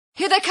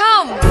Here they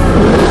come!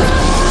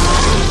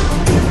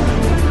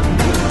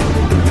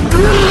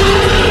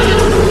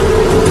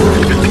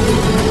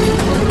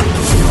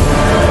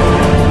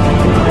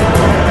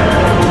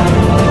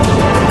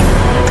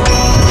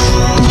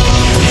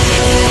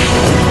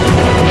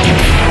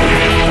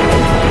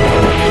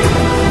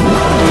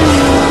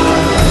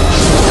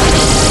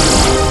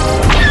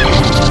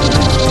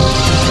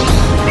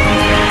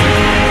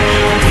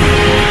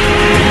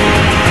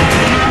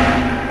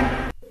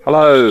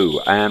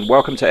 Hello, and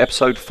welcome to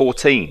episode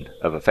 14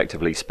 of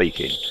Effectively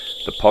Speaking,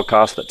 the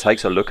podcast that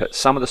takes a look at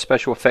some of the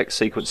special effects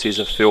sequences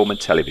of film and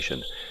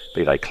television,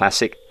 be they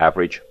classic,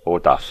 average, or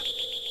duff.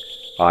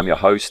 I'm your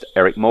host,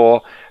 Eric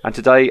Moore, and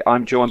today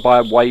I'm joined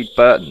by Wayde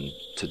Burton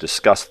to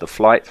discuss the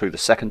flight through the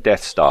second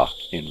Death Star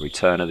in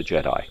Return of the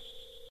Jedi.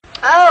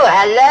 Oh,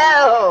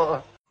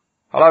 hello!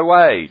 Hello,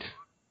 Wayde.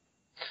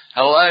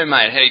 Hello,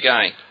 mate. How you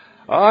going?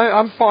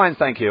 I'm fine,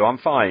 thank you. I'm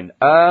fine.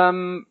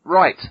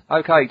 Right.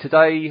 Okay.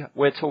 Today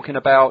we're talking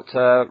about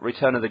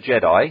Return of the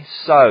Jedi.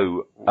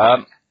 So,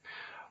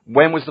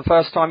 when was the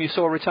first time you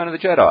saw Return of the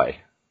Jedi?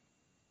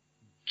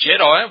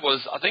 I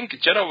think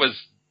Jedi was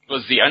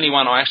the only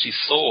one I actually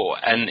saw,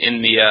 and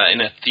in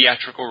a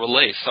theatrical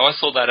release. So I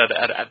saw that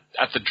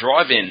at the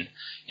drive-in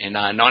in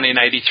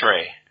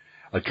 1983.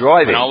 A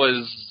drive-in. When I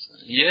was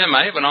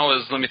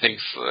let me think,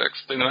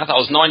 explain the math. I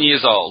was 9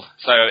 years old.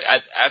 So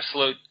at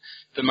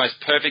the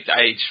most perfect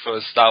age for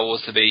Star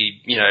Wars to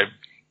be,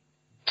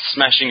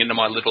 smashing into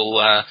my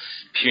little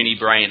puny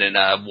brain and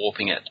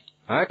warping it.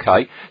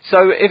 Okay.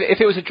 So if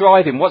it was a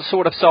drive-in, what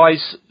sort of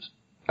size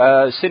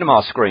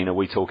cinema screen are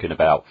we talking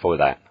about for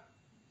that?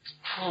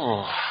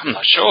 Oh, I'm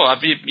not sure. I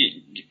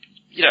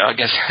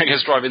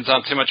guess drive-ins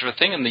aren't too much of a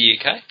thing in the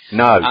UK.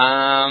 No.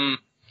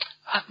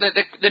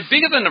 They're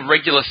bigger than a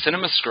regular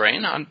cinema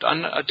screen. I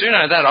do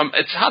know that.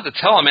 It's hard to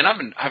tell. I mean, I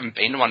haven't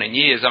been to one in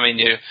years. I mean,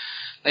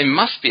 they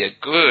must be a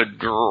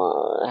good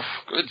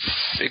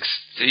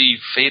 60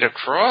 feet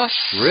across.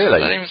 Really?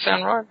 Does that even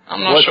sound right?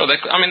 I'm not sure. They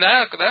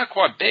are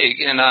quite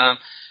big, and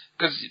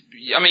because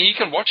you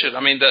can watch it. I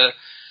mean, the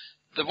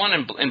one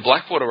in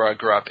Blackwater where I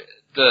grew up,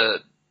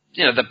 the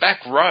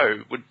back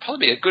row would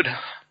probably be a good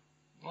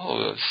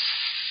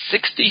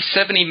 60,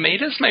 70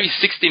 meters, maybe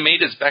 60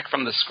 meters back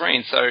from the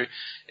screen. So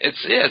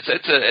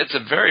it's a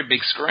very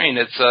big screen.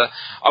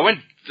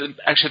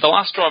 Actually, the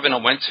last drive-in I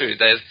went to,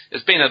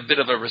 there's been a bit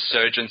of a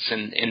resurgence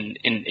in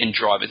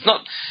drive-ins.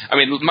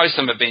 Most of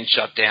them have been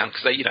shut down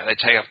because they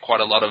take up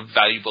quite a lot of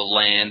valuable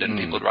land, and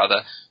people would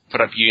rather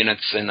put up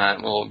units in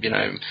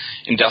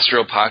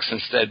industrial parks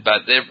instead.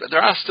 But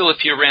there are still a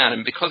few around,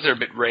 and because they're a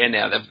bit rare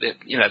now,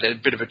 they're a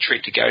bit of a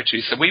treat to go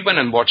to. So we went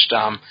and watched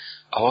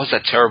what was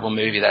that terrible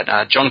movie,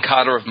 that John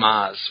Carter of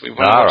Mars? We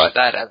went and watched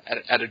that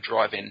at a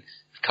drive-in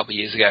a couple of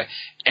years ago,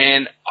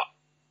 and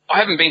I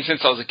haven't been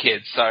since I was a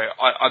kid, so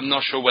I'm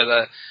not sure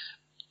whether,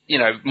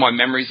 my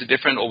memories are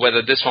different or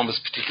whether this one was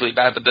particularly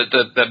bad, but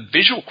the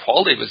visual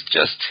quality was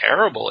just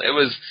terrible. It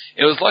was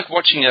like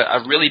watching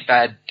a really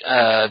bad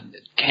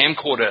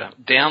camcorder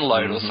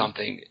download or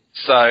something.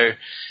 So,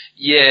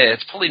 yeah,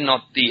 it's probably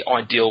not the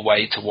ideal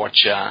way to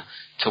watch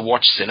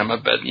cinema,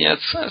 but yeah,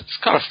 it's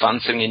kind of fun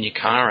sitting in your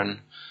car and...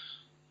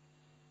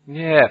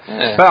 Yeah.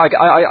 But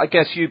I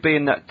guess you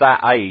being at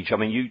that age, I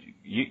mean,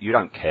 you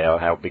don't care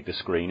how big the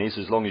screen is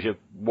as long as you're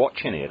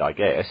watching it, I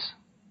guess.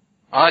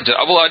 I just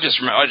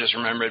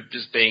remember it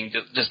just being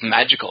just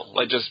magical,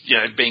 like just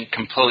being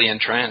completely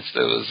entranced. It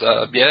was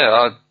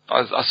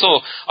I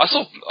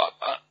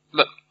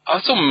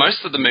saw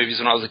most of the movies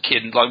when I was a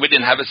kid. Like, we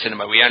didn't have a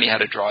cinema; we only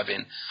had a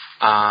drive-in.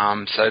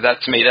 So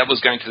that, to me, that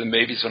was going to the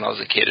movies when I was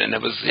a kid, and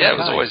it was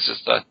always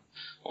just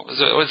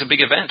always a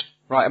big event.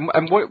 Right,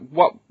 and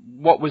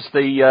what was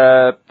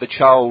the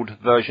child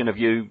version of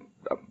you?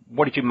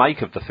 What did you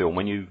make of the film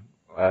when you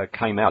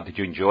came out? Did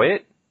you enjoy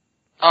it?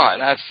 Oh, it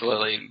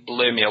absolutely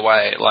blew me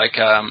away. Like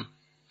I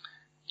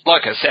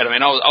said, I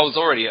was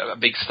already a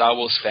big Star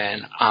Wars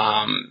fan,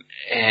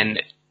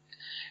 and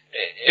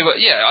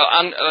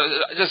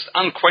just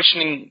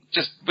unquestioning,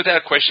 just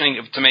without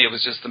questioning, to me, it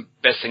was just the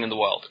best thing in the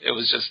world. It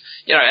was just,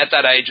 at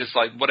that age, it's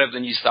like whatever the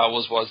new Star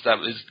Wars was, that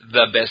was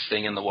the best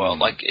thing in the world.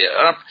 Like,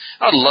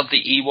 I loved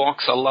the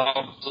Ewoks, I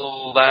loved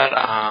all that.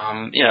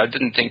 I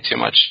didn't think too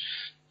much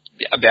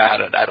about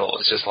it at all.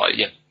 It's just like,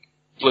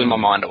 blew my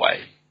mind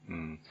away.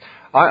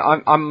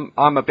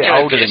 I'm a bit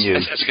older than you.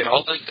 As you get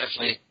older,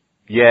 definitely.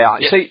 Yeah.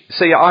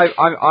 See,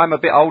 I'm a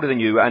bit older than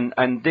you,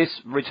 and this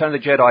Return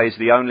of the Jedi is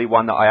the only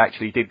one that I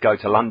actually did go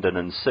to London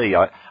and see.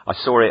 I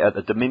saw it at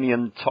the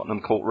Dominion Tottenham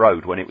Court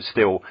Road when it was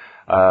still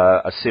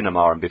a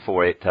cinema and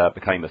before it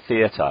became a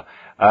theatre.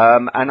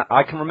 And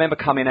I can remember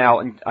coming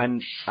out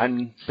and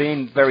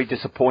being very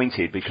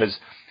disappointed because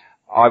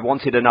I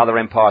wanted another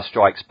Empire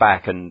Strikes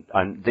Back, and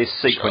this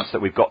sequence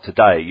that we've got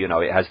today,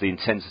 it has the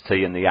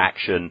intensity and the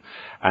action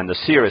and the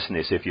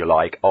seriousness, if you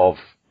like, of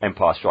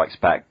Empire Strikes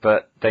Back,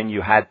 but then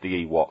you had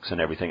the Ewoks and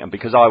everything, and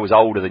because I was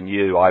older than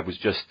you, I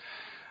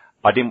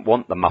didn't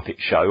want the Muppet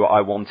Show.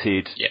 I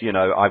wanted,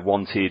 I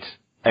wanted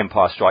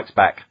Empire Strikes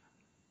Back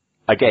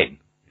again,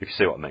 if you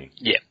see what I mean.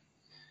 Yeah.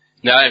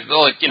 No,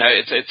 look,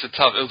 it's a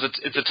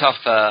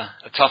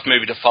tough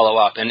movie to follow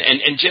up, and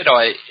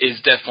Jedi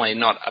is definitely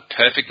not a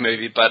perfect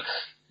movie, but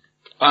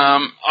I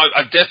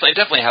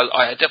definitely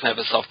have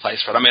a soft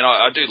place for it. I mean,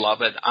 I do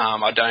love it.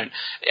 I don't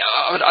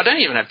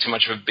even have too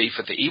much of a beef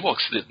with the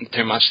Ewoks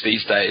too much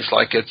these days.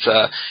 Like it's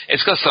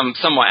got some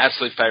of my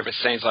absolute favorite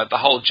scenes, like the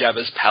whole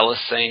Jabba's palace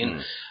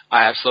scene.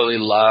 I absolutely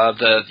love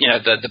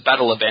the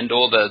Battle of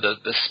Endor,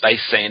 the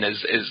space scene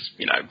is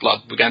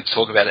like we're going to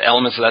talk about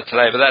elements of that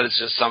today, but that's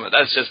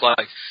just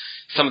like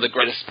some of the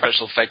greatest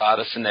special effect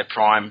artists in their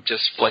prime,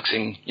 just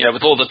flexing,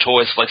 with all the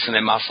toys flexing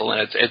their muscle,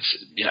 and it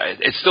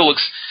still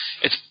looks.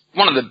 It's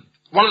one of the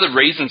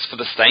reasons for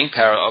the staying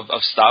power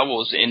of Star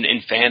Wars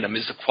in fandom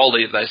is the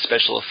quality of those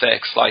special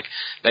effects. Like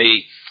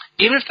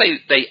even if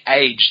they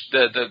age,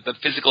 the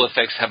physical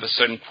effects have a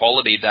certain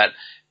quality that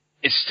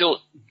is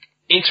still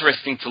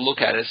interesting to look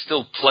at. It's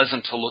still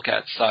pleasant to look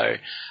at. So,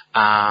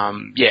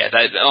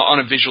 on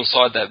a visual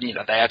side, they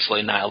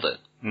absolutely nailed it.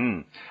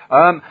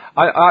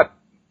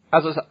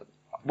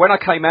 When I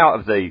came out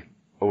of the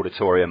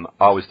auditorium,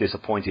 I was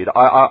disappointed.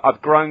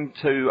 I've grown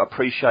to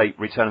appreciate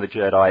Return of the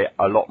Jedi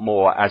a lot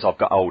more as I've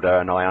got older,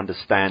 and I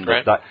understand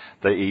that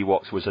the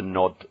Ewoks was a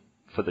nod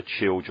for the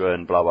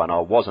children, blah, blah, and I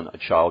wasn't a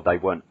child. They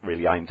weren't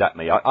really aimed at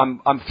me.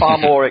 I'm far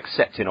more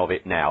accepting of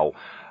it now.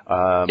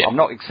 I'm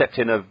not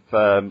accepting of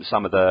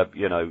some of the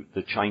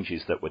the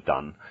changes that were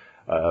done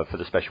for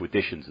the special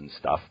editions and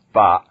stuff,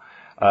 but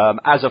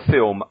as a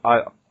film,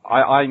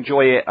 I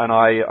enjoy it and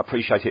I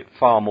appreciate it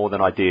far more than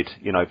I did,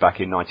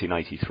 back in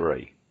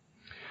 1983.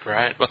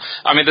 Right. Well,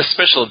 I mean, the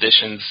special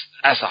editions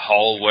as a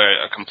whole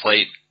were a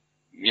complete,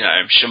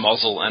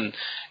 schmozzle, and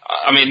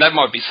I mean that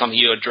might be something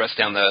you address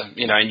down the,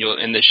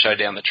 in this show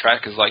down the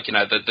track, is like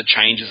the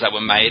changes that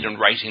were made and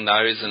rating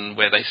those and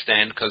where they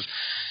stand, because.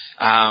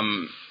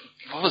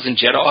 What was in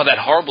Jedi? Oh, that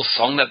horrible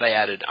song that they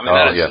added. I mean,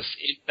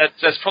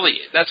 that's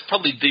probably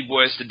the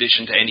worst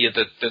addition to any of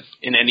the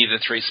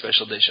three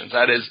special editions.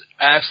 That is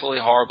absolutely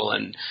horrible,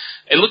 and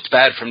it looked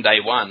bad from day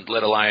one.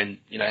 Let alone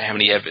how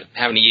many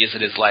years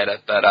it is later.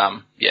 But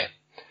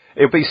it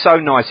would be so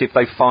nice if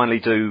they finally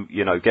do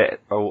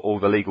get all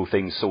the legal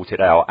things sorted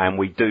out, and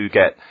we do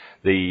get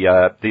the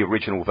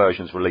original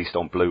versions released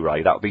on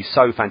Blu-ray. That would be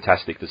so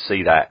fantastic to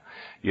see that.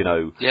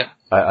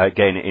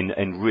 Again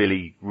in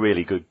really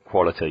really good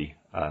quality.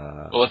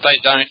 Well, if they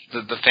don't,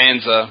 the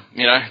fans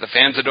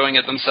are doing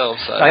it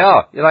themselves. So. They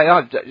are.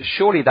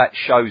 Surely that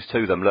shows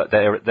to them that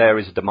there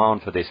is a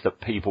demand for this,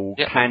 that people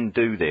can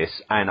do this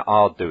and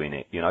are doing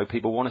it.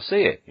 People want to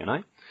see it.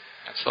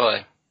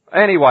 Absolutely.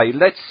 Anyway,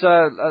 let's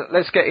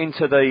get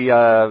into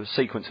the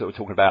sequence that we're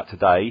talking about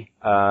today.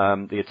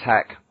 The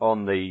attack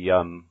on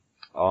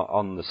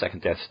the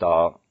second Death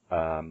Star.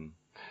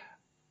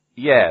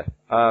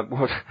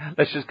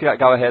 Let's just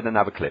go ahead and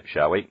have a clip,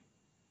 shall we?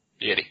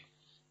 Beauty.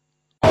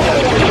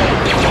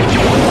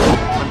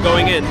 I'm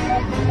going in.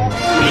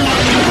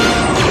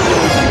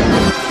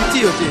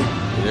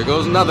 Here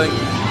goes nothing.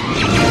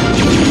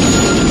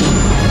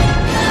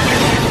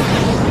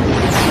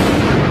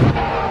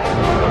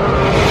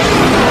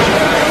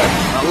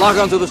 Now lock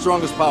onto the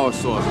strongest power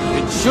source.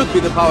 It should be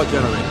the power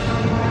generator.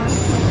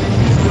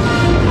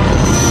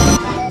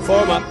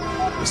 Form up.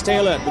 Stay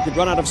alert. We could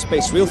run out of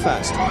space real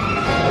fast.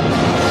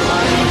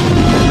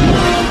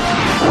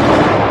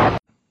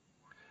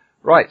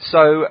 Right,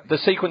 so the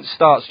sequence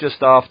starts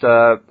just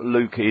after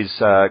Luke is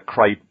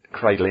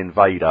cradling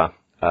Vader.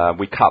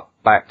 We cut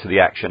back to the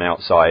action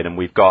outside, and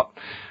we've got,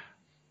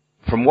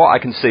 from what I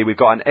can see, we've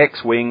got an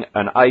X-Wing,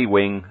 an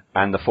A-Wing,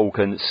 and the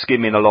Falcon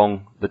skimming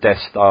along the Death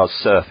Star's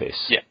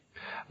surface.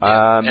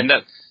 And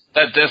that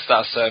Death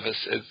Star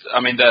surface is,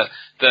 I mean, the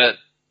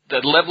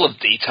level of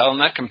detail in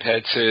that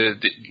compared to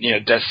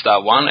Death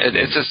Star 1,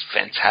 it's just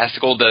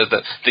fantastic. All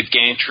the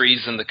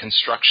gantries and the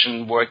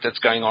construction work that's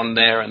going on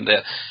there, and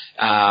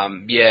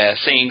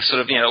seeing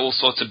sort of all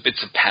sorts of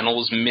bits of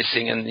panels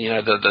missing, and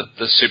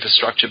the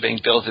superstructure being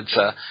built.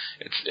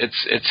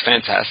 It's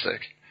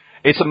fantastic.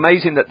 It's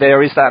amazing that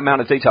there is that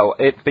amount of detail,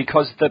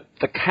 because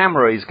the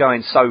camera is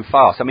going so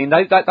fast. I mean,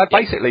 they're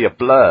basically a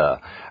blur.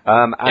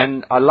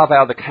 And I love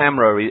how the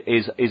camera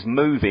is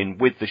moving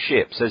with the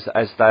ships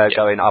as they're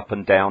going up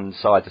and down,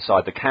 side to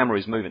side. The camera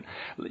is moving.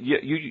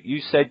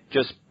 You said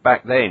just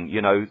back then,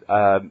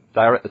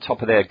 they're at the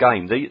top of their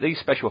game. These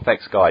special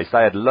effects guys,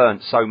 they had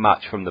learnt so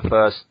much from the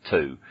first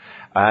two,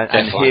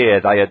 and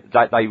here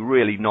they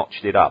really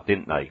notched it up,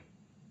 didn't they?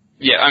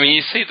 Yeah, I mean,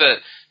 you see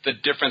the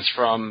difference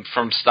from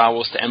Star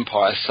Wars to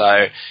Empire.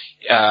 So,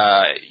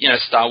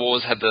 Star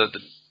Wars had the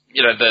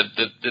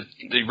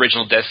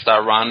original Death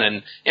Star run,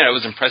 and it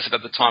was impressive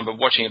at the time. But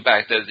watching it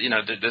back,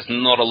 there's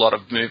not a lot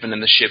of movement in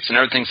the ships, and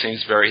everything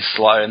seems very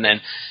slow. And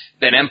then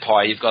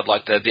Empire, you've got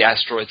like the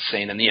asteroid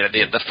scene, and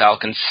the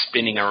Falcon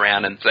spinning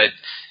around, and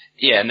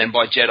and then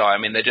by Jedi, I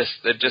mean they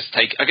just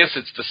take. I guess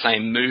it's the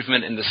same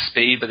movement and the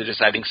speed, but they're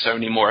just adding so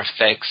many more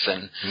effects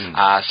and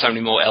so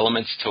many more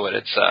elements to it.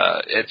 It's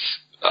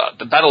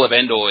the Battle of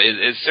Endor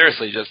is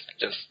seriously just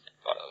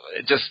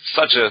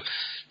such a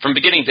from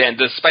beginning to end,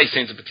 the space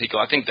scenes in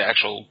particular, I think the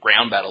actual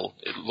ground battle,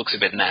 it looks a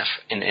bit naff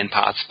in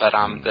parts, but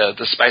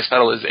the space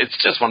battle it's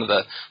just one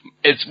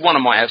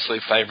of my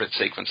absolute favourite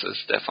sequences,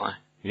 definitely.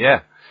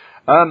 Yeah.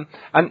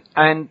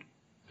 And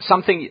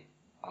something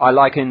I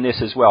like in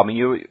this as well, I mean,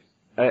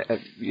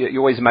 you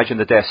always imagine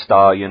the Death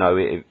Star, you know,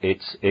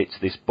 it's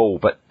this ball,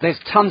 but there's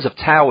tons of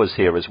towers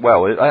here as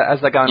well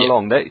as they're going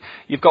along.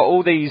 You've got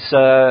all these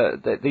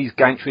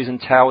gantries and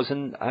towers,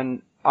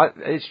 and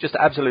it's just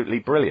absolutely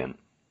brilliant.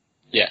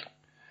 Yeah.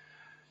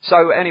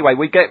 So anyway,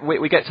 we get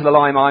to the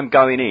line I'm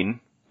going in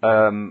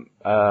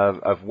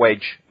of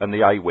Wedge and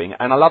the A-wing,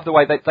 and I love the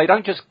way they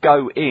don't just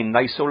go in;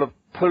 they sort of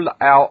pull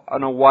out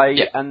and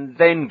away and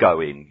then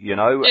go in. You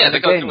know. Yeah, and they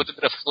go in with a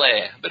bit of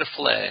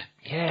flair.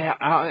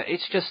 Yeah,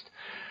 it's just.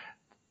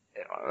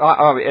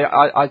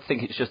 I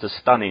think it's just a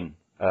stunning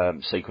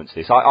sequence.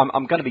 This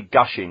I'm going to be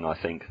gushing. I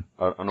think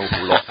an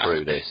awful lot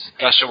through this.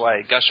 Gush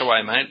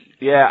away, mate.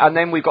 Yeah, and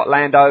then we've got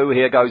Lando.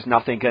 Here goes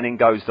nothing, and in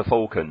goes the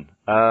Falcon.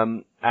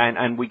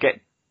 And we get.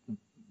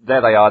 There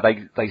they are.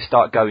 They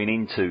start going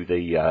into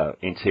the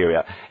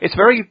interior. It's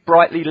very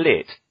brightly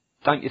lit,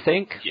 don't you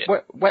think?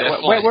 Yeah,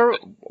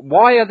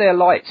 why are there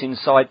lights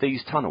inside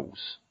these tunnels?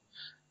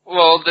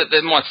 Well,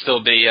 there might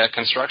still be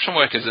construction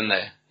workers in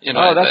there. You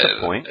know, that's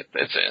a point.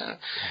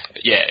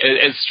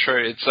 It's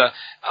true. It's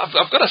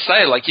I've got to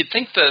say, like, you'd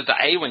think the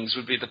A-wings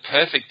would be the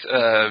perfect,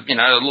 a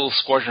little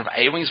squadron of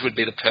A-wings would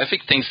be the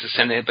perfect things to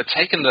send there. But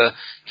taking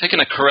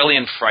a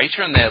Corellian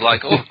freighter in there,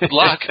 like, oh, good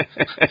luck.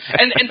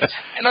 and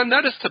I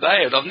noticed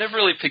today, I've never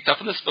really picked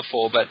up on this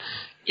before, but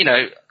you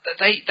know,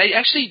 they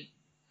actually.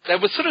 They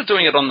were sort of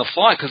doing it on the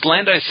fly because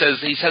Lando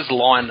says a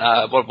line.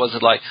 What was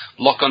it like?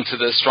 Lock onto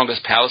the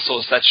strongest power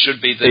source. That should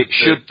be the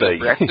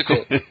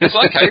reactor. It's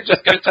like, okay,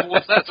 just go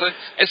towards that. So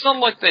it's not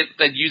like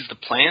they'd use the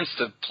plans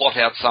to plot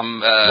out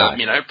some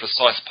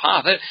precise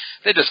path.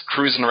 They're just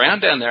cruising around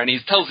down there, and he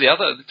tells the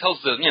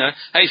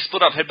hey,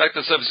 split up, head back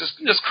to the surface.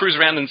 Just cruise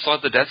around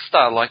inside the Death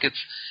Star. Like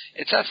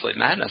it's absolute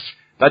madness.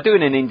 They're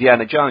doing an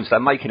Indiana Jones. They're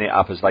making it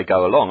up as they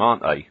go along,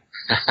 aren't they?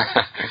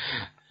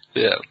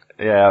 Yeah.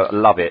 Yeah,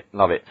 love it.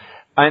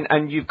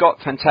 And you've got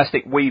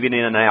fantastic weaving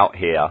in and out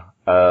here,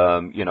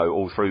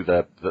 all through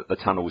the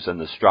tunnels and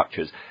the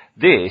structures.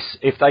 This,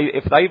 if they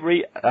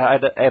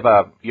had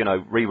ever,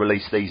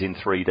 re-released these in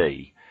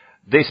 3D,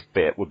 this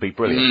bit would be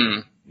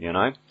brilliant, you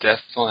know?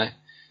 Definitely.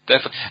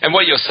 And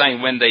what you're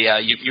saying, when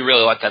you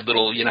really like that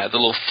little, the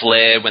little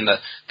flare when the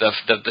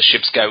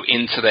ships go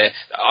into there.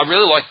 I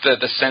really like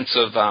the sense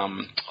of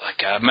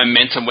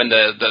momentum when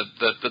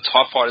the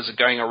TIE fighters are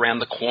going around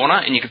the corner,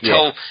 and you can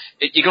tell,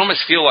 you can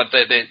almost feel like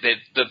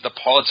the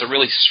pilots are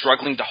really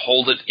struggling to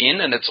hold it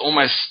in, and it's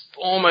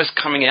almost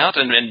coming out,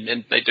 and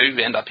they do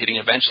end up hitting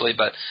eventually,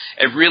 but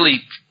it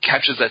really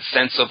captures that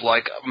sense of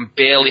like I'm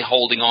barely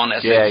holding on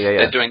as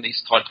they're doing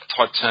these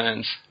tight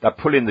turns. They're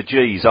pulling the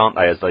G's, aren't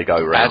they, as they go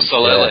around?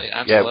 Absolutely.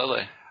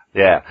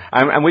 Yeah.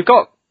 And we've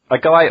got a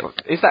guy,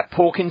 is that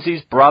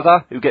Porkins'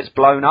 brother who gets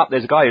blown up?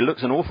 There's a guy who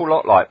looks an awful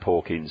lot like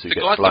Porkins who gets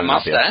blown up. The guy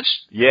with the mustache?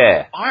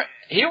 Yeah.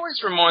 He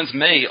always reminds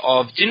me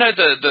of, do you know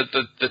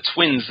the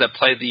twins that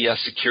play the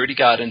security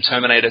guard in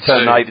Terminator 2?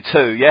 Terminator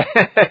 2, yeah.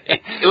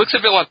 It looks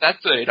a bit like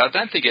that dude. I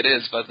don't think it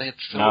is, but that's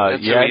who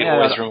he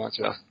always reminds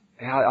me of.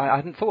 Yeah, I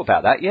hadn't thought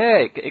about that.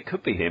 Yeah, it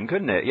could be him,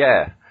 couldn't it?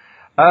 Yeah.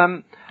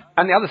 And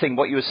the other thing,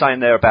 what you were saying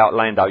there about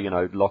Lando,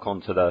 lock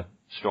onto the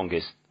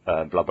strongest,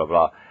 blah, blah,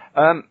 blah.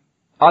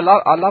 I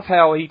love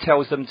how he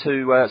tells them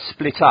to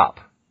split up,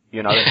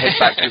 and head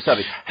back to the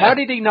service. How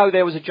did he know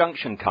there was a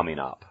junction coming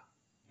up?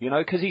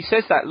 Because he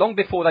says that long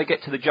before they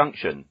get to the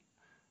junction,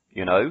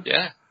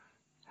 Yeah.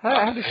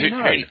 How does he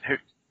know?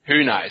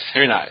 Who knows?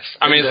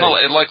 I mean, it's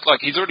not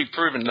like he's already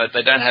proven that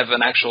they don't have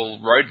an actual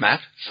roadmap,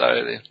 so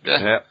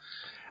yeah.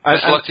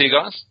 Best luck to you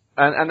guys.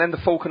 And then the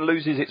Falcon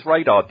loses its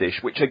radar dish,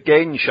 which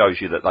again shows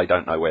you that they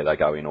don't know where they're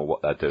going or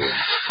what they're doing.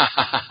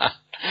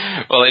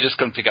 Well, they just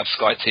couldn't pick up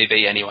Sky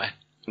TV anyway.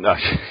 No.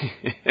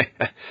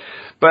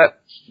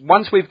 But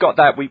once we've got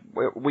that,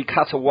 we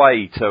cut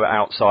away to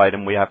outside,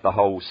 and we have the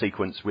whole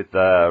sequence with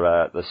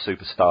the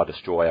Super Star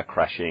Destroyer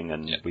crashing,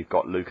 and we've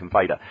got Luke and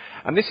Vader.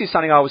 And this is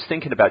something I was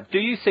thinking about. Do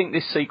you think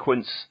this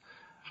sequence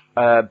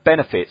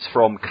benefits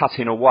from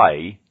cutting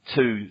away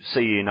to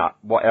seeing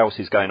what else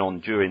is going on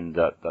during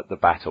the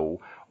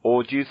battle,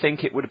 or do you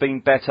think it would have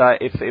been better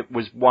if it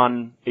was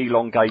one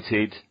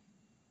elongated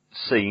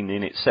scene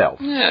in itself?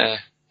 Yeah,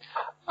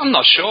 I'm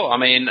not sure. I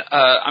mean,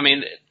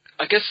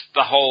 I guess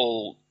that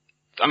whole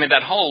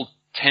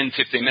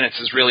 10-15 minutes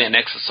is really an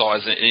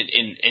exercise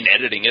in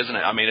editing, isn't it?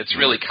 I mean, it's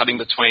really cutting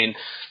between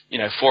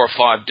 4 or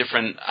 5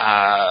 different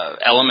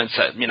elements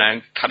that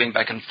cutting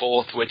back and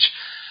forth, which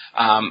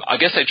I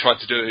guess they tried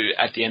to do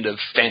at the end of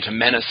Phantom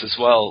Menace as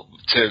well,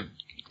 to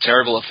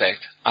terrible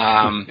effect.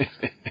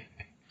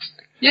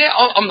 Yeah,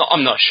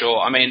 I'm not sure.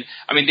 I mean,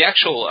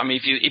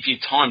 if you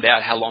timed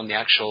out how long the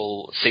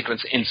actual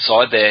sequence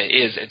inside there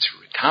is, it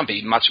can't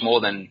be much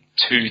more than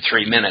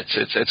 2-3 minutes.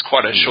 It's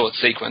quite a short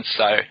sequence.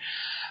 So,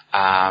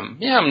 I'm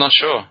not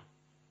sure.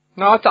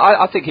 No,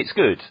 I think it's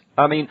good.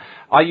 I mean,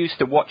 I used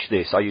to watch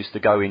this. I used to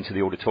go into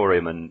the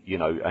auditorium and, you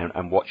know,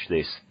 and watch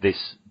this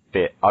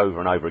bit over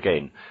and over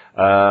again.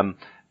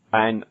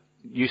 And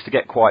used to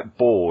get quite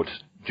bored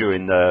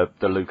during the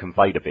Luke and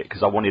Vader bit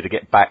because I wanted to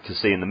get back to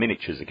seeing the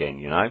miniatures again,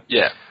 you know?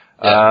 Yeah.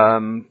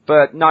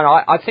 But no,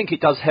 I think it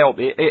does help.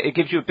 It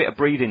gives you a bit of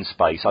breathing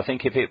space. I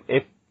think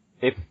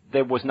if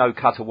there was no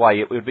cutaway,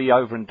 it would be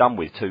over and done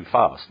with too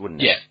fast,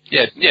 wouldn't it?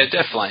 Yeah,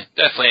 definitely.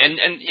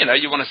 And you know,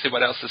 you want to see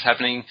what else is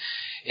happening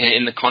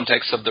in the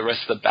context of the rest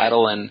of the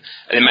battle, and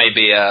there may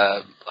be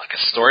like a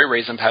story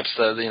reason, perhaps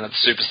the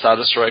Super Star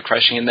Destroyer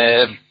crashing in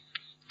there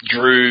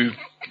drew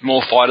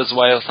more fighters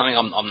away or something.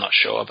 I'm not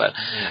sure, but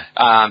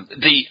I've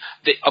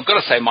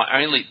got to say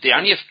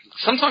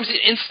sometimes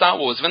in Star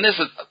Wars when there's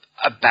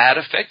a bad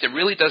effect, it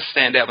really does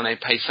stand out when they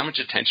pay so much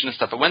attention and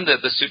stuff. But when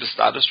the Super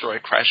Star Destroyer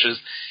crashes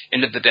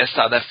into the Death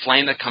Star, that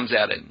flame that comes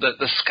out,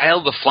 the scale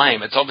of the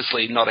flame, it's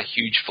obviously not a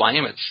huge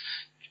flame.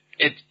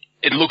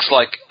 It looks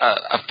like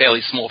a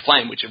fairly small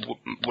flame, which it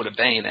would have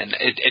been, and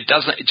it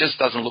just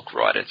doesn't look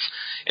right.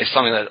 It's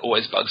something that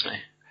always bugs me.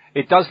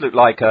 It does look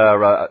like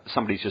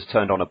somebody's just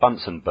turned on a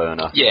Bunsen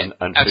burner and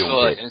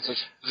absolutely. filmed it. It's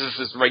just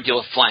this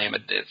regular flame.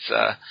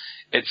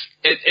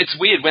 It's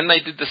weird when they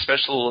did the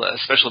special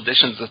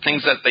editions, the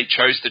things that they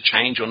chose to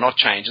change or not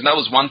change, and that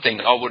was one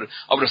thing I would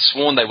have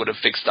sworn they would have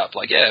fixed up.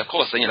 Like, yeah, of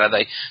course, they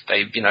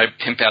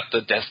pimp out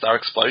the Death Star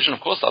explosion. Of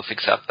course, they'll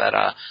fix up that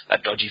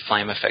dodgy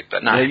flame effect.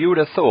 But no, yeah, you would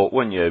have thought,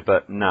 wouldn't you?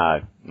 But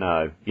no,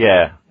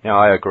 yeah,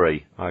 I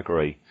agree.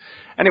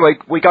 Anyway,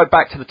 we go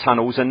back to the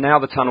tunnels, and now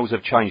the tunnels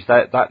have changed.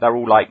 They're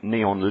all like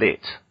neon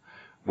lit,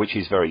 which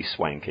is very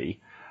swanky.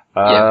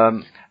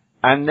 And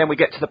then we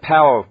get to the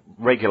power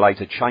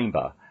regulator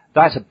chamber.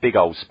 That's a big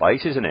old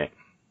space, isn't it?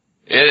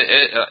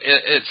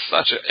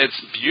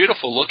 It's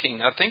beautiful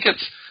looking. I think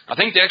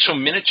the actual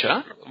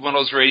miniature, when I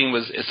was reading,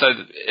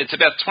 it's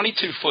about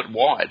 22 foot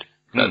wide.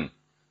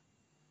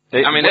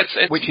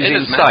 Which is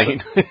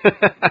insane.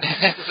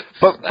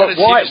 but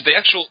why? Huge.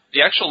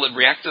 The actual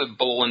reactor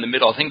ball in the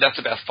middle, I think that's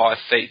about 5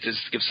 feet,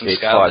 just to give some it's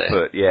scale 5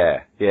 foot,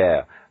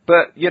 yeah.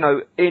 But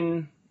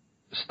in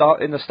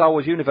the Star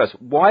Wars universe,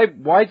 why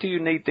do you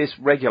need this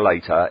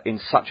regulator in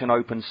such an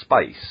open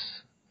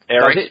space?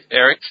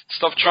 Eric,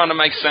 stop trying to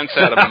make sense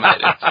out of it,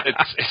 mate.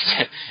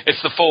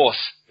 It's the Force.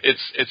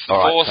 It's the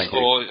Force,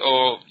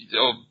 or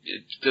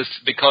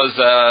just because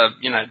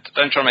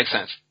don't try to make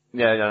sense.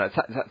 Yeah.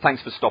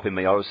 Thanks for stopping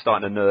me. I was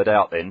starting to nerd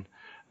out then.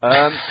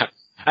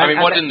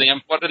 Why didn't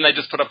they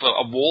just put up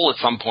a wall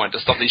at some point to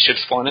stop these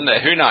ships flying in there?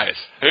 Who knows?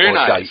 Who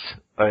knows? Gate.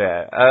 Oh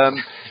yeah.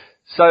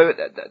 So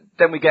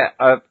then we get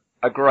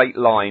a great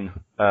line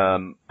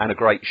and a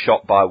great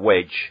shot by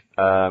Wedge.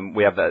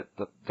 We have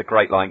the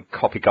great line,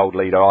 "Copy Gold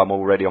Leader, I'm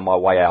already on my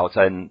way out,"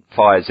 and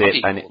fires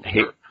it, and it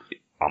hit.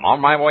 I'm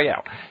on my way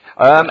out.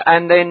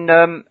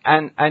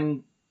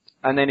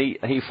 And then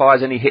he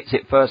fires and he hits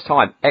it first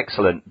time.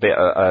 Excellent bit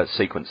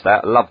sequence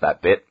that. I love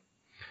that bit.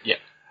 Yeah.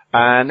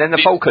 And then the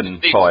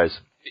Falcon fires.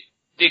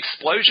 The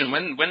explosion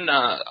when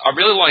I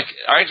really like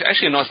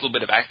actually a nice little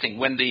bit of acting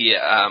when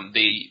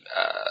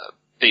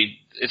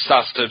it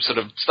starts to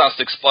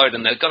explode,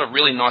 and they've got a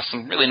really nice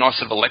sort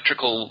of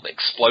electrical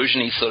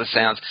explosion-y sort of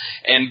sounds.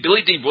 And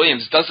Billy D.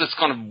 Williams does this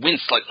kind of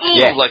wince, like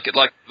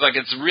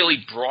it's really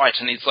bright,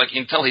 and it's like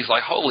you can tell he's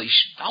like holy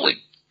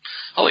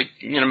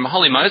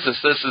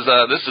Moses, this is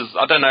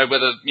I don't know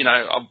whether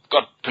I've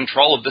got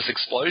control of this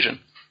explosion.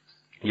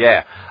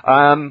 Yeah.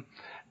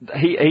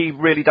 He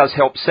really does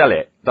help sell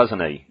it, doesn't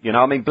he?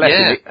 I mean, bless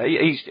him.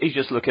 He's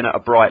just looking at a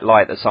bright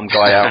light that some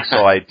guy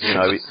outside,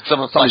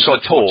 someone's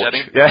got a torch.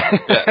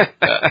 Yeah.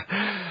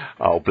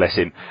 Oh, bless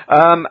him.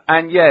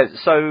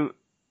 So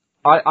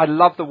I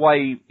love the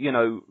way,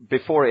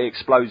 before it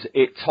explodes,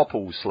 it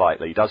topples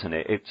slightly, doesn't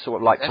it? It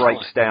sort of like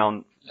breaks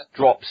down,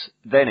 drops,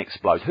 then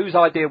explodes. Whose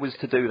idea was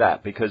to do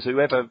that? Because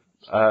whoever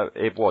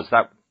it was,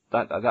 that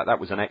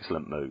was an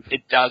excellent move.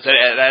 It does.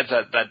 It adds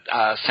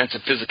that sense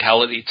of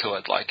physicality to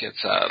it. Like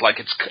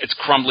it's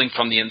crumbling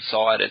from the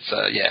inside. It's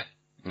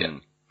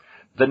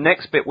The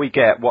next bit we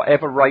get,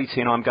 whatever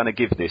rating I'm going to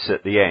give this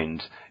at the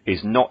end,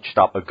 is notched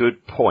up a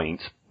good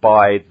point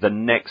by the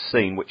next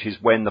scene, which is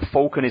when the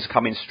Falcon is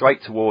coming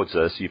straight towards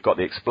us. You've got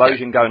the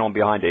explosion going on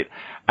behind it,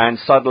 and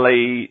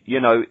suddenly,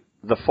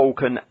 the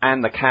Falcon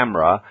and the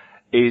camera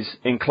is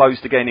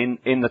enclosed again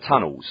in the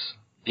tunnels.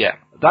 Yeah.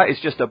 That is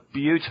just a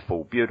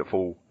beautiful,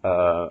 beautiful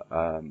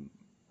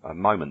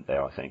moment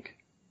there, I think.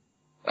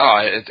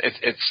 Oh, it's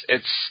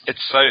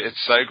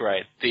so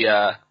great.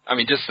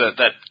 Just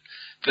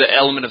the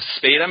element of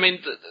speed. I mean,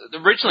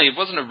 originally it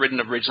wasn't written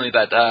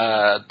that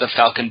the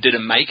Falcon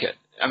didn't make it.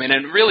 I mean,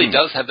 it really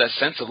does have that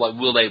sense of like,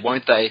 will they,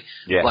 won't they?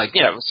 Yeah. Like,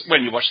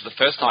 when you watch it the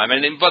first time,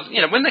 but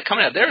when they're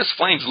coming out, there is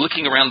flames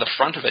licking around the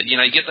front of it. You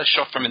get the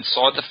shot from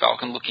inside the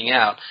Falcon looking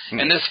out,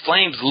 and there's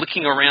flames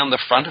licking around the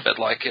front of it.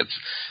 Like it's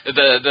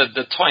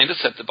the TIE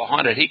Interceptor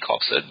behind it. He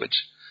cops it, which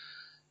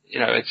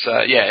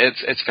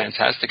it's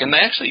fantastic. And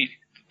I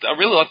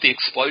really like the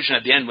explosion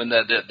at the end when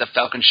the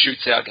Falcon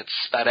shoots out, gets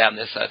spat out, and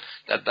there's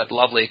that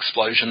lovely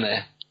explosion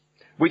there.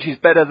 Which is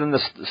better than the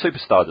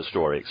Superstar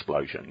Destroyer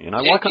explosion, you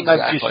know? Why can't they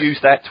just use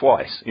that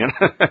twice, you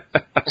know?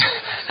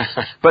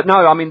 But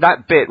no, I mean,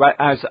 that bit, right,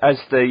 as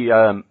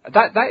the,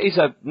 that is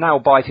a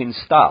nail-biting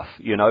stuff,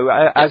 you know?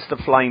 As the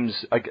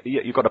flames,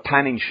 you've got a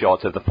panning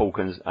shot of the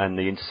Falcon and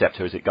the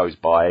Interceptor as it goes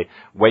by,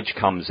 Wedge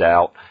comes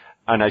out,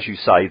 and as you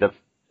say, the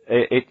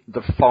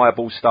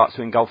fireball starts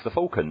to engulf the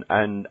Falcon,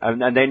 and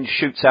then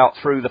shoots out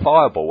through the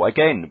fireball.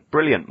 Again,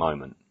 brilliant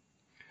moment.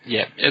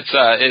 Yeah, it's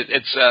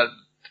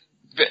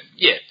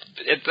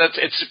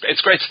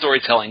great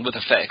storytelling with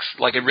effects.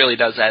 Like, it really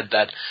does add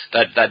that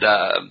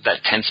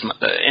tense,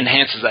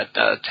 enhances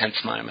that tense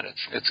moment.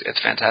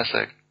 It's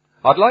fantastic.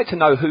 I'd like to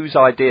know whose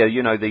idea,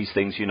 you know, these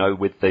things, you know,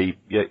 with the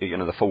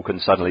Falcon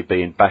suddenly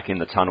being back in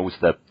the tunnels,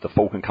 the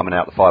Falcon coming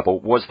out the fireball.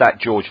 Was that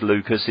George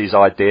Lucas's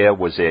idea?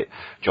 Was it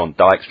John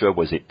Dykstra?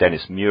 Was it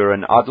Dennis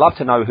Muren? I'd love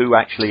to know who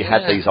actually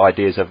had these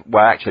ideas of,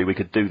 well, actually, we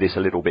could do this a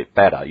little bit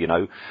better, you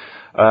know.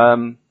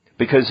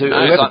 Because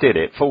whoever did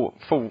it,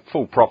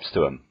 full props to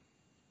them.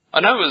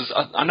 I know it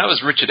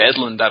was Richard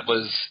Edlund that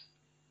was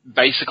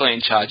basically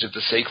in charge of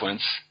the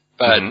sequence,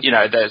 but you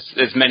know,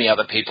 there's many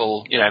other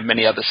people, you know,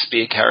 many other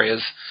spear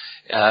carriers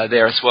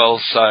there as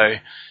well. So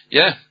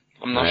yeah,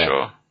 I'm not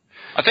sure.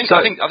 I think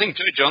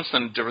Joe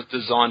Johnston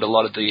designed a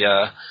lot of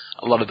the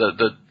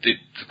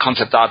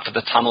concept art for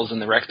the tunnels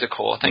and the Rector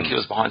Core. I think he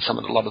was behind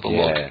a lot of the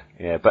look.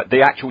 Yeah, but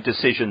the actual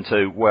decision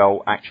to,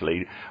 well,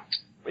 actually,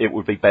 it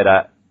would be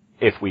better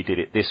if we did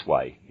it this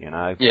way, you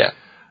know. Yeah.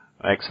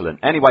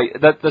 Excellent. Anyway,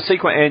 the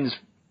sequence ends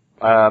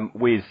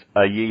with a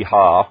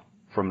yeehaw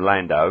from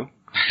Lando.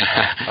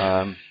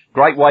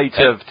 Great way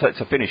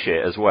to finish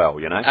it as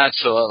well, you know.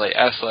 Absolutely.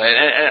 And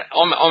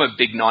I'm a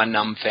big Nine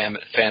Numb fan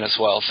as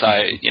well,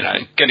 so you know,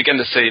 going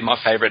to see my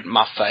favourite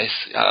Muff face.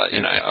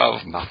 You know,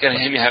 going to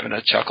hear me having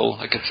a chuckle.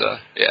 Like it's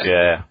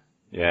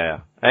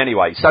Yeah.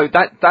 Anyway, so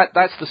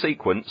that's the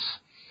sequence.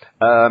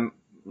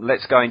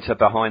 Let's go into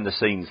behind the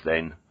scenes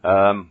then.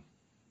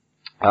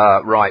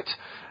 Right.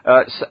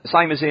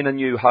 Same as in A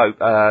New Hope,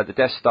 the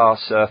Death Star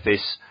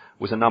surface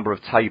was a number of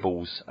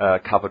tables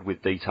covered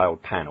with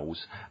detailed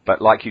panels.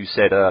 But like you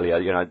said earlier,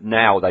 you know,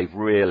 now they've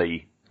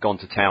really gone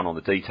to town on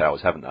the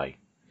details, haven't they?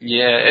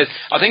 Yeah,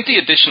 I think the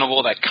addition of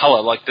all that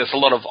colour, like there's a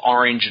lot of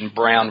orange and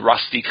brown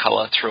rusty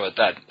colour through it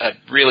that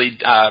really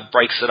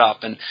breaks it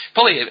up, and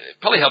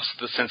probably helps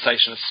with the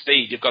sensation of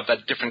speed. You've got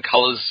that different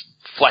colours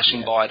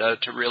flashing by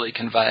to really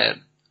convey it.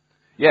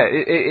 Yeah,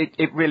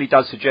 it really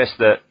does suggest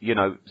that, you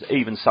know,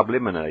 even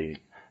subliminally,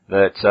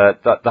 that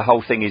the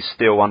whole thing is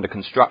still under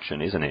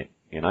construction, isn't it?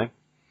 You know.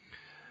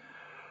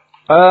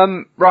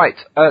 Right.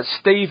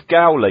 Steve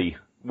Gowley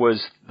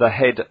was the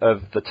head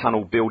of the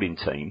tunnel building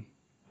team,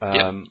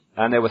 and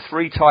there were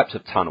 3 types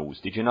of tunnels.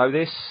 Did you know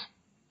this?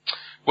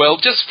 Well,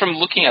 just from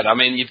looking at it, I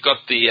mean, you've got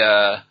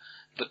the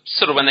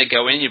sort of when they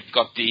go in, you've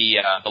got the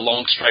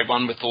long straight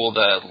one with all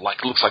the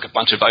looks like a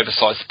bunch of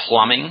oversized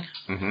plumbing.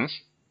 Mm-hmm.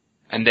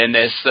 And then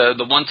there's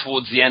the one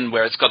towards the end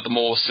where it's got the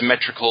more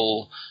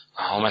symmetrical,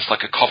 almost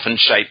like a coffin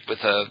shape with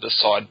the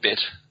side bit.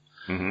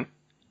 Mm-hmm.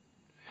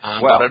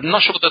 But I'm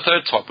not sure what the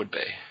third type would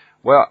be.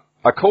 Well,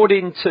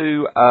 according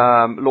to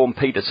Lorne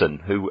Peterson,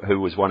 who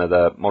was one of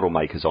the model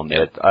makers on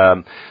there,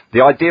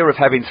 the idea of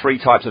having 3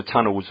 types of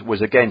tunnels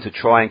was, again, to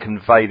try and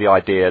convey the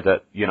idea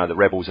that, you know, the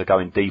rebels are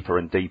going deeper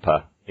and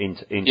deeper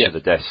into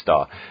the Death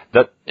Star.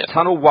 That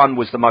Tunnel 1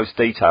 was the most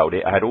detailed.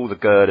 It had all the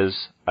girders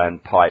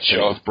and pipes, and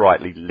it was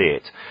brightly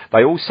lit.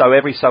 They also,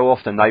 every so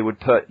often, they would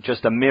put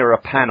just a mirror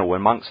panel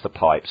amongst the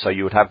pipes, so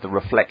you would have the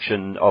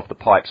reflection of the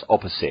pipes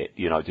opposite,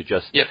 you know, to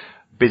just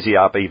busy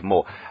up even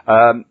more.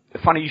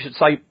 Funny you should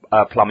say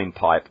plumbing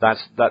pipe.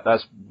 That's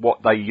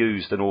what they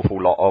used an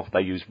awful lot of.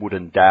 They used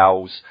wooden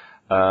dowels,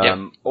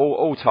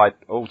 all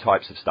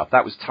types of stuff.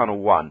 That was Tunnel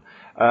 1.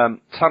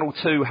 Tunnel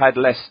 2 had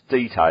less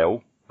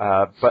detail,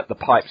 but the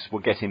pipes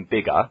were getting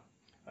bigger,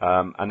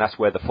 and that's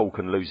where the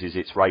Falcon loses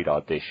its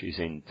radar dish, is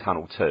in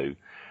Tunnel 2.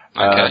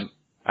 And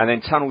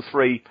then Tunnel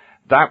 3,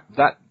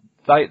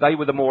 they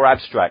were the more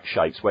abstract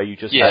shapes, where you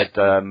just had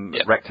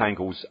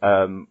rectangles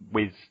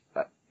with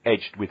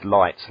edged with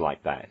lights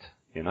like that,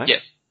 you know? Yeah.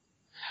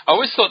 I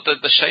always thought that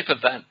the shape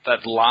of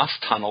that last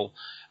tunnel,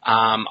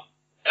 I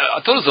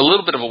thought it was a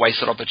little bit of a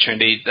wasted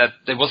opportunity that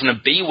there wasn't a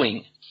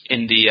B-wing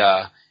in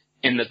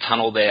the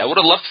tunnel there. I would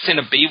have loved to seen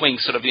a B-wing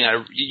sort of, you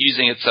know,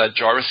 using its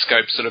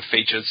gyroscope sort of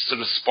features,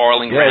 sort of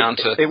spiraling around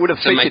to... It would have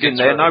fitted in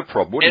there, no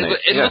problem, wouldn't it?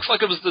 It looks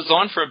like it was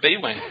designed for a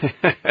B-wing.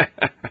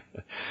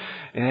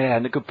 Yeah,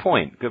 and a good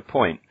point.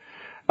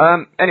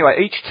 Anyway,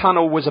 each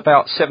tunnel was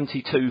about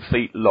 72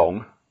 feet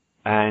long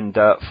and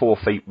 4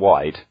 feet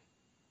wide.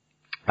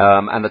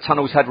 And the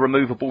tunnels had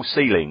removable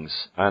ceilings,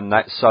 and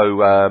that's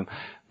so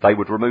they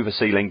would remove a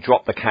ceiling,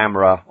 drop the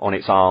camera on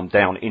its arm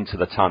down into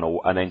the tunnel,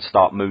 and then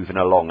start moving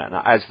along. And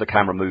as the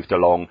camera moved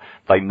along,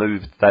 they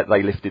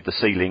lifted the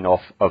ceiling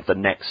off of the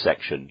next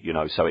section, you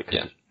know, so it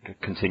could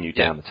continue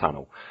down the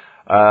tunnel.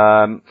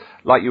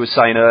 Like you were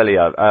saying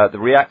earlier, the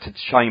reactor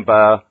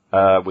chamber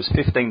was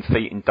 15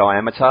 feet in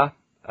diameter.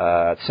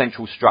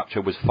 Central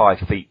structure was 5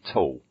 feet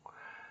tall.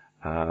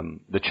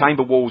 The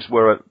chamber walls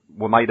were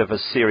made of a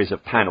series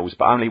of panels,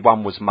 but only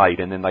one was made,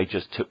 and then they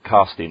just took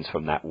castings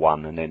from that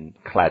one and then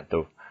clad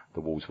the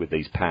walls with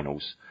these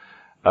panels.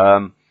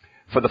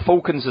 For the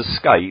Falcon's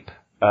escape,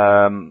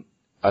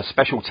 a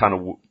special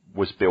tunnel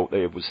was built.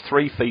 It was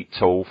 3 feet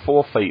tall,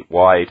 4 feet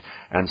wide,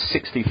 and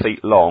 60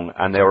 feet long,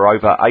 and there were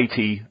over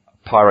 80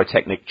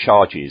 pyrotechnic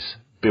charges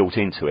built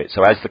into it.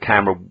 So as the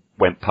camera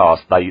went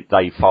past,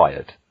 they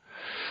fired.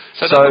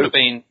 So that would have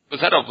been,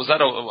 was that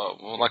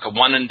like a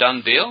one and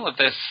done deal of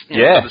this,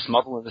 this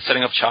model of the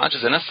setting of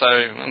charges in it? So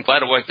I'm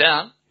glad it worked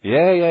out.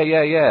 Yeah.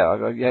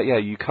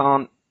 You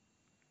can't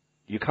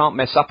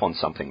mess up on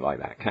something like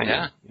that, can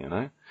you? You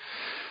know.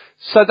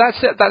 So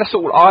that's it. That's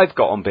all I've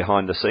got on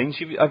behind the scenes.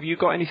 Have you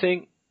got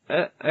anything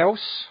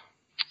else?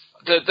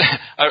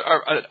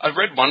 I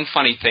read one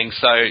funny thing.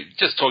 So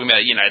just talking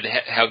about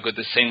how good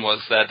the scene was,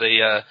 that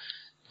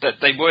that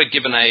they were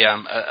given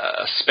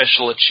a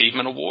special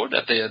achievement award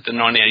at the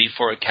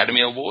 1984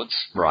 Academy Awards.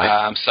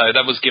 Right. So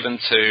that was given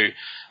to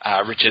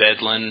Richard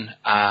Edlund,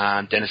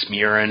 Dennis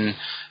Muren,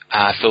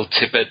 Phil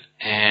Tippett,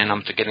 and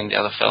I'm forgetting the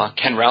other fella,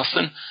 Ken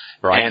Ralston.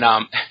 Right. And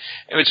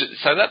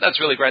that's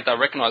really great that I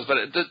recognise.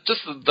 But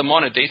just the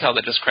minor detail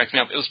that just cracked me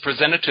up, it was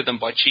presented to them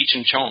by Cheech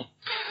and Chong.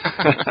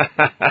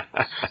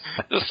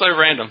 Just so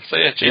random. So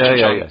Cheech and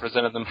Chong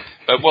presented them,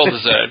 but well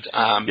deserved.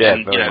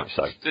 Very much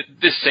so.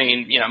 This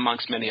scene,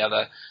 amongst many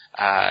other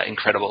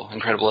incredible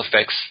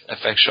effects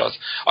shots.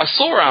 I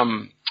saw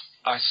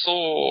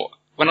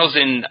when I was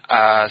in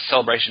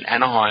Celebration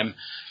Anaheim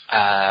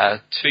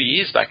 2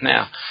 years back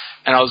now.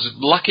 And I was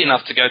lucky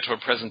enough to go to a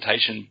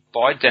presentation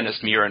by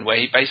Dennis Muren where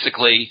he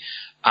basically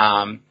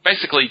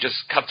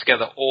just cut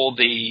together all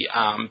the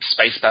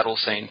space battle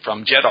scene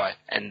from Jedi.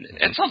 And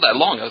it's not that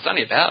long. It was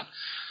only about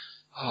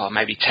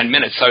maybe 10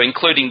 minutes, so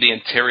including the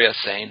interior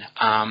scene.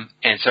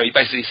 And so he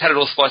basically had it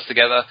all spliced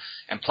together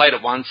and played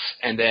it once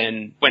and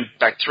then went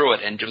back through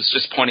it and was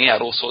just pointing out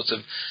all sorts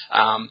of,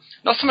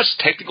 not so much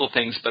technical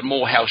things, but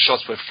more how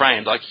shots were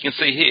framed. Like you can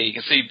see here, you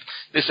can see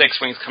this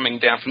X-Wing's coming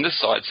down from this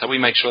side, so we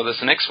make sure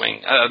there's an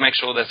X-Wing, make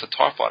sure there's a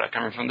TIE fighter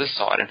coming from this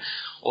side and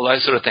all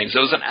those sort of things. It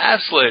was an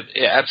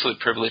absolute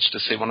privilege to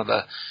see one of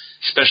the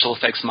special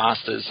effects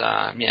masters,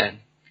 I'd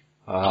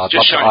love to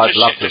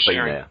have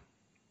been there.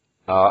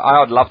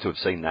 I'd love to have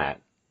seen that.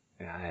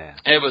 Yeah.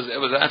 It was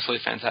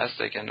absolutely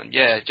fantastic, and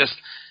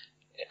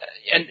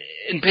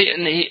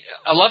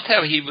I loved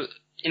how he was,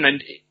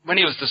 when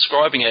he was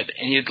describing it,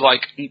 and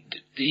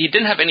he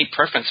didn't have any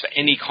preference for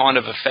any kind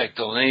of effect.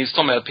 And he was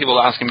talking about people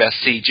asking about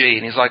CG,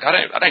 and he's like,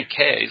 I don't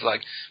care. He's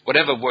like,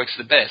 whatever works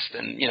the best,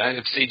 and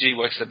if CG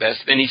works the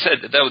best, then he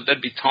said that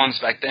there'd be times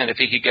back then if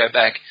he could go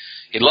back,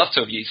 he'd love to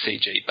have used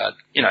CG, but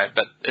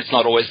it's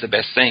not always the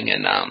best thing.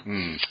 And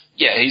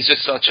he's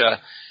just such a.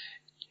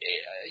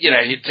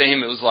 To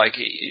him it was like,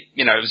 it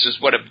was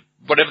just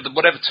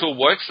whatever tool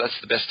works, that's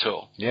the best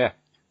tool. Yeah.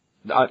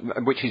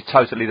 Which is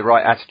totally the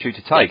right attitude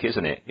to take,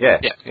 isn't it?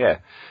 Yeah.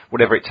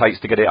 Whatever it takes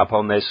to get it up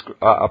on the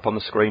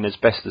screen as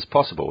best as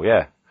possible.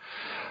 Yeah.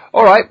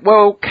 All right.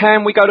 Well,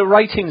 can we go to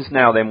ratings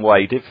now then,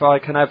 Wayde? If I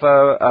can have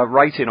a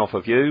rating off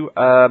of you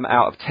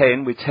out of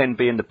 10, with 10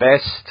 being the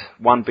best,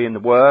 1 being the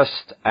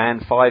worst,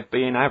 and 5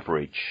 being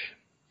average.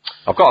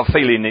 I've got a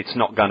feeling it's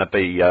not going to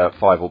be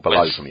 5 or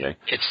below from you.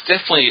 It's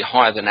definitely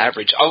higher than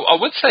average. I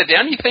would say the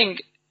only thing,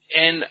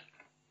 and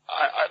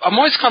I'm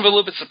always kind of a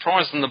little bit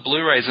surprised in the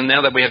Blu-rays, and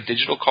now that we have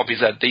digital copies,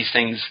 that these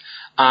things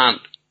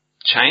aren't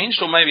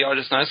changed, or maybe I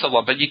just noticed a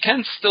lot, but you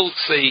can still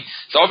see,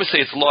 so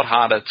obviously it's a lot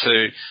harder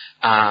to,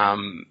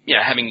 having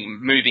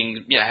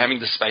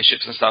the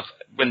spaceships and stuff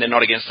when they're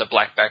not against a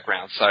black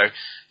background. So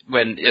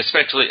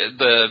especially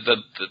they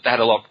had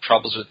a lot of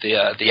troubles with the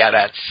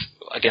AT-ATs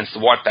against the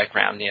white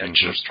background,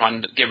 just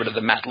trying to get rid of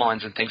the matte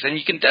lines and things. And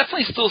you can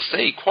definitely still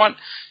see quite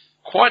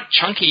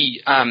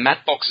chunky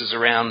matte boxes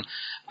around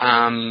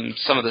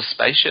some of the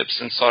spaceships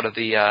inside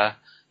the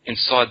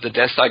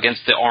Death Star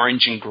against the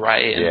orange and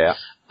grey. And,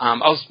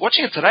 I was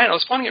watching it today and I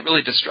was finding it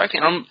really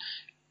distracting. And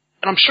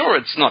I'm sure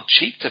it's not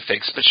cheap to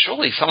fix, but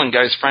surely someone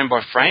goes frame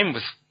by frame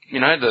with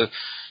the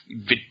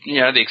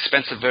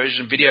expensive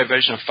video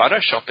version of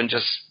Photoshop and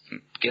just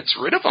gets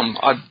rid of them.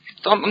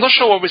 I'm not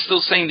sure why we're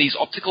still seeing these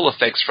optical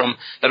effects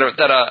that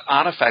are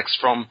artifacts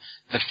from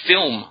the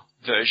film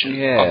version.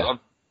 Yeah.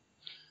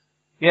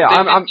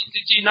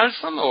 Did you notice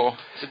them, or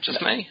is it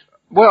just me?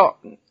 Well,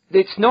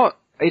 it's not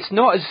as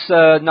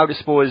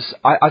noticeable as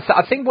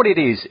I think. What it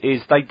is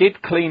they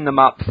did clean them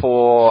up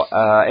for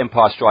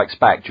Empire Strikes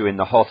Back during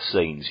the Hoth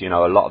scenes. A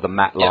lot of the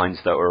matte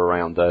lines that were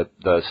around the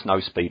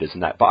snow speeders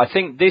and that. But I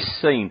think this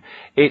scene,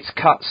 it's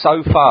cut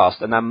so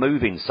fast and they're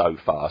moving so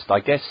fast. I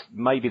guess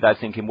maybe they're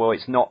thinking, well,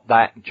 it's not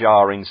that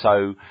jarring,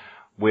 so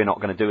we're not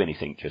going to do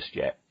anything just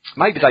yet.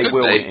 Maybe they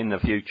will in the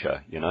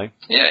future. Yeah,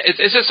 it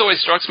just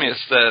always strikes me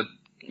as the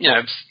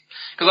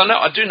because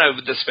I do know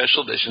with the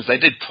special editions they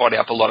did tidy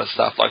up a lot of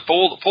stuff. Like for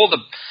all the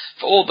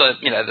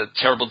the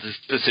terrible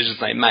decisions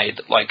they made,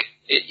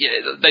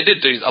 they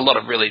did do a lot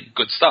of really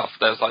good stuff.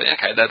 There was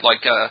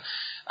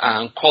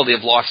quality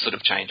of life sort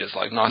of changes,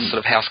 like nice sort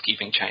of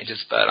housekeeping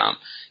changes. But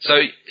So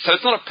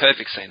it's not a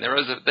perfect scene. There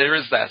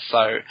is that.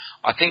 So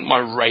I think my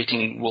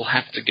rating will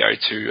have to go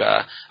to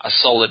a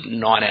solid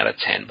 9 out of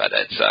 10. But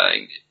it's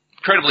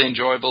incredibly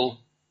enjoyable.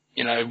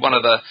 One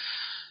of the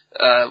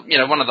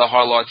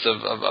highlights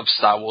of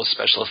Star Wars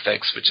special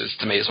effects, which is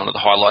to me is one of the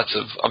highlights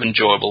of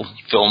enjoyable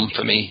film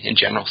for me in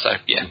general. So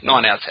yeah,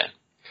 9 out of 10.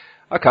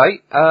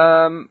 Okay.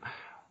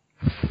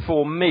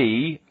 For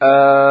me,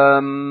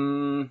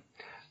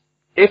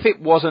 if it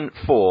wasn't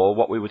for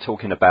what we were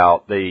talking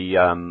about,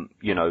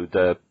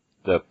 the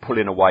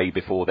pulling away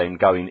before then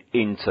going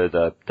into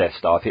the Death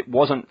Star, if it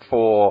wasn't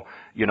for,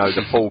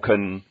 the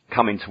Falcon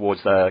coming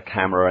towards the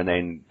camera and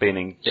then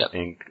being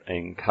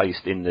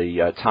encased in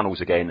the tunnels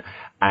again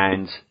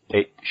and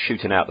it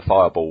shooting out the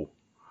fireball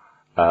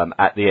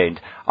at the end,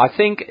 I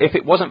think if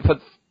it wasn't for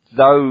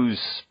those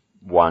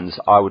ones,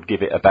 I would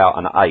give it about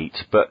an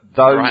 8. But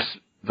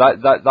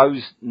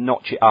those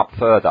notch it up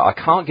further. I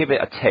can't give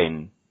it a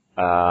 10.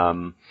 But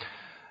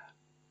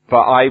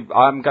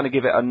I'm going to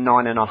give it a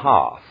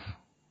 9.5.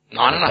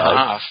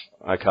 9.5.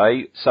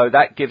 Okay, so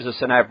that gives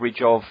us an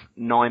average of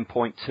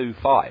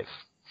 9.25.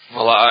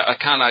 Well, I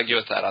can't argue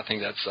with that. I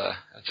think that's a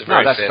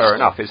very that's fair fair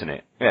enough, isn't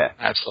it? Yeah.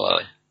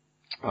 Absolutely.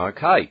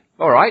 Okay,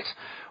 all right.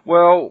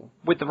 Well,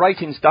 with the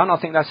ratings done, I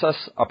think that's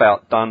us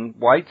about done,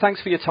 Wade.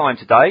 Thanks for your time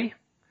today.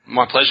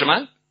 My pleasure,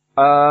 mate.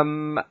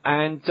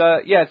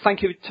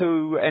 Thank you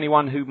to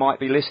anyone who might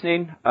be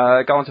listening.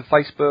 Go onto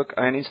Facebook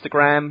and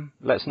Instagram.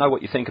 Let us know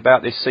what you think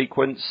about this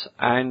sequence.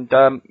 And,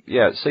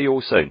 see you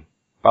all soon.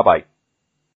 Bye-bye.